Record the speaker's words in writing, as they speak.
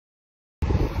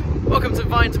Welcome to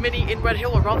Vine's Mini in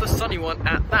Redhill, a rather sunny one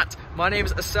at that. My name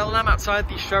is Asel and I'm outside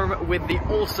the showroom with the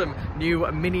awesome new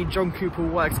Mini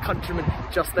JCW Countryman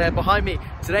just there behind me.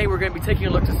 Today we're going to be taking a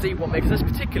look to see what makes this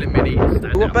particular Mini stand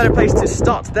out. What better place to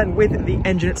start than with the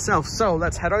engine itself, so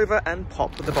let's head over and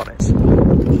pop the bonnet.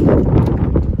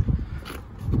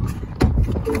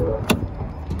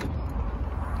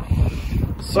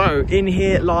 So in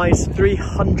here lies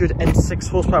 306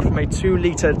 horsepower from a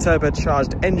 2-litre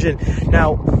turbocharged engine.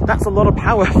 Now that's a lot of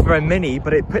power for a Mini,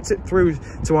 but it puts it through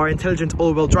to our intelligent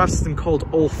all-wheel drive system called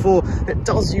All4. It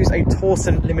does use a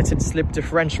Torsen limited slip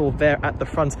differential there at the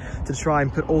front to try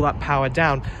and put all that power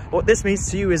down. What this means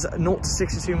to you is 0 to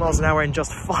 62 miles an hour in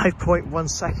just 5.1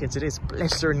 seconds. It is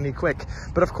blisteringly quick,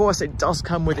 but of course it does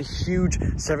come with a huge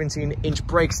 17-inch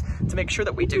brakes to make sure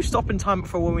that we do stop in time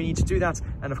for when we need to do that,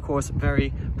 and of course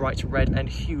very bright red and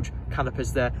huge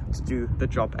calipers there to do the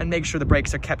job and make sure the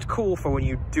brakes are kept cool for when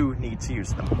you do need to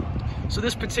use them. So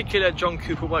this particular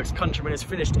JCW Countryman is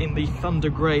finished in the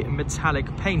thunder grey metallic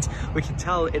paint. We can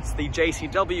tell it's the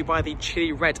JCW by the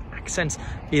chili red accents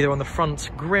either on the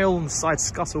front grille and the side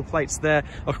scuttle plates there.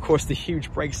 Of course the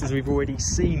huge brakes as we've already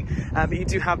seen, but you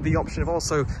do have the option of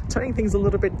also turning things a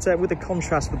little bit with a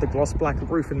contrast with the gloss black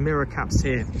roof and mirror caps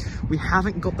here. We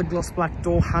haven't got the gloss black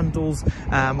door handles,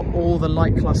 all the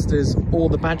light clusters, all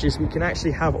the badges. We can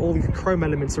actually have all the chrome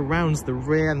elements around the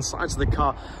rear and sides of the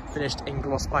car finished in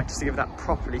gloss black just to give that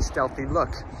properly stealthy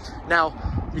look.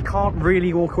 Now you can't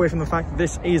really walk away from the fact that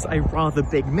this is a rather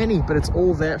big Mini, but it's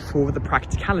all there for the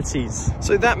practicalities.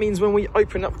 So that means when we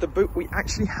open up the boot we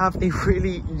actually have a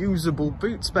really usable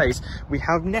boot space. We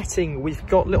have netting, we've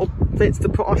got little bits to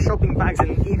put our shopping bags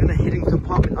in, and even a hidden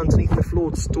compartment underneath the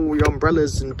floor to store your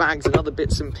umbrellas and bags and other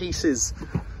bits and pieces.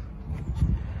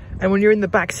 And when you're in the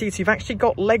back seats, you've actually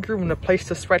got legroom and a place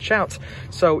to stretch out,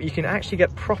 so you can actually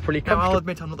get properly comfortable. Now, I'll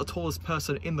admit I'm not the tallest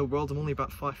person in the world. I'm only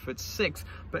about 5'6",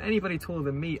 but anybody taller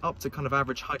than me, up to kind of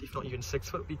average height, if not even 6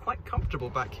 foot, would be quite comfortable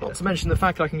back here. Not to mention the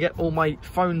fact that I can get all my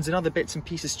phones and other bits and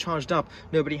pieces charged up.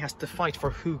 Nobody has to fight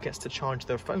for who gets to charge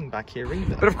their phone back here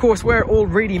either. But of course, where it all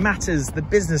really matters, the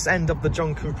business end of the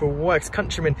JCW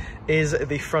Countryman, is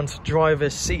the front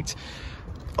driver's seat.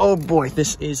 Oh boy,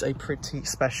 this is a pretty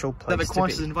special place to be.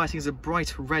 Quite as inviting as a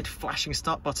bright red flashing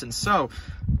start button. So,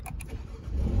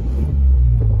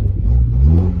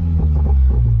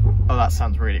 oh, that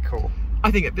sounds really cool.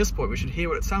 I think at this point we should hear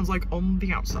what it sounds like on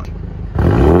the outside.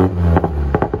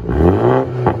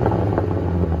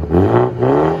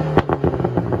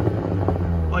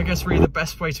 I guess really the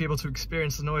best way to be able to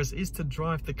experience the noise is to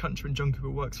drive the Countryman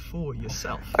JCW for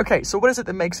yourself. Okay, so what is it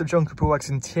that makes the JCW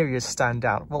interiors stand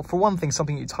out? Well, for one thing,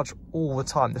 something you touch all the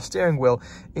time. The steering wheel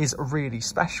is really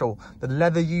special. The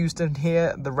leather used in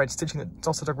here, the red stitching that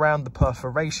dotted around, the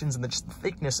perforations, and just the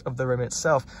thickness of the rim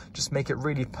itself just make it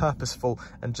really purposeful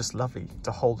and just lovely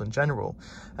to hold in general.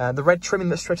 The red trimming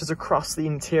that stretches across the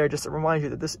interior just to remind you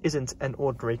that this isn't an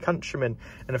ordinary Countryman.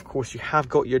 And of course, you have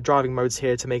got your driving modes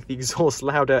here to make the exhaust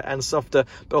louder and softer,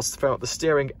 but also to firm up the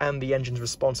steering and the engine's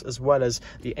response, as well as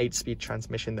the 8-speed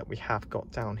transmission that we have got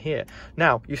down here.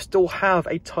 Now, you still have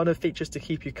a ton of features to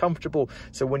keep you comfortable,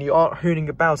 so when you aren't hooning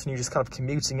about and you're just kind of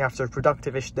commuting after a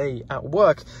productive-ish day at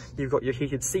work, you've got your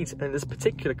heated seat, and in this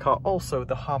particular car also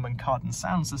the Harman Kardon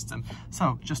sound system.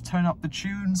 So just turn up the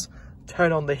tunes,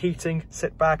 turn on the heating,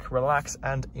 sit back, relax,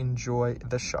 and enjoy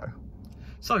the show.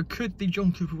 So could the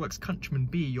JCW Countryman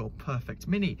be your perfect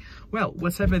Mini? Well,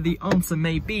 whatever the answer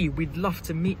may be, we'd love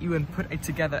to meet you and put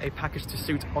together a package to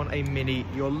suit on a Mini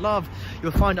you'll love.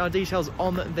 You'll find our details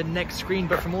on the next screen,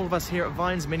 but from all of us here at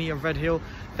Vine's Mini of Redhill,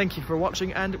 thank you for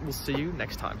watching and we'll see you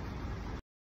next time.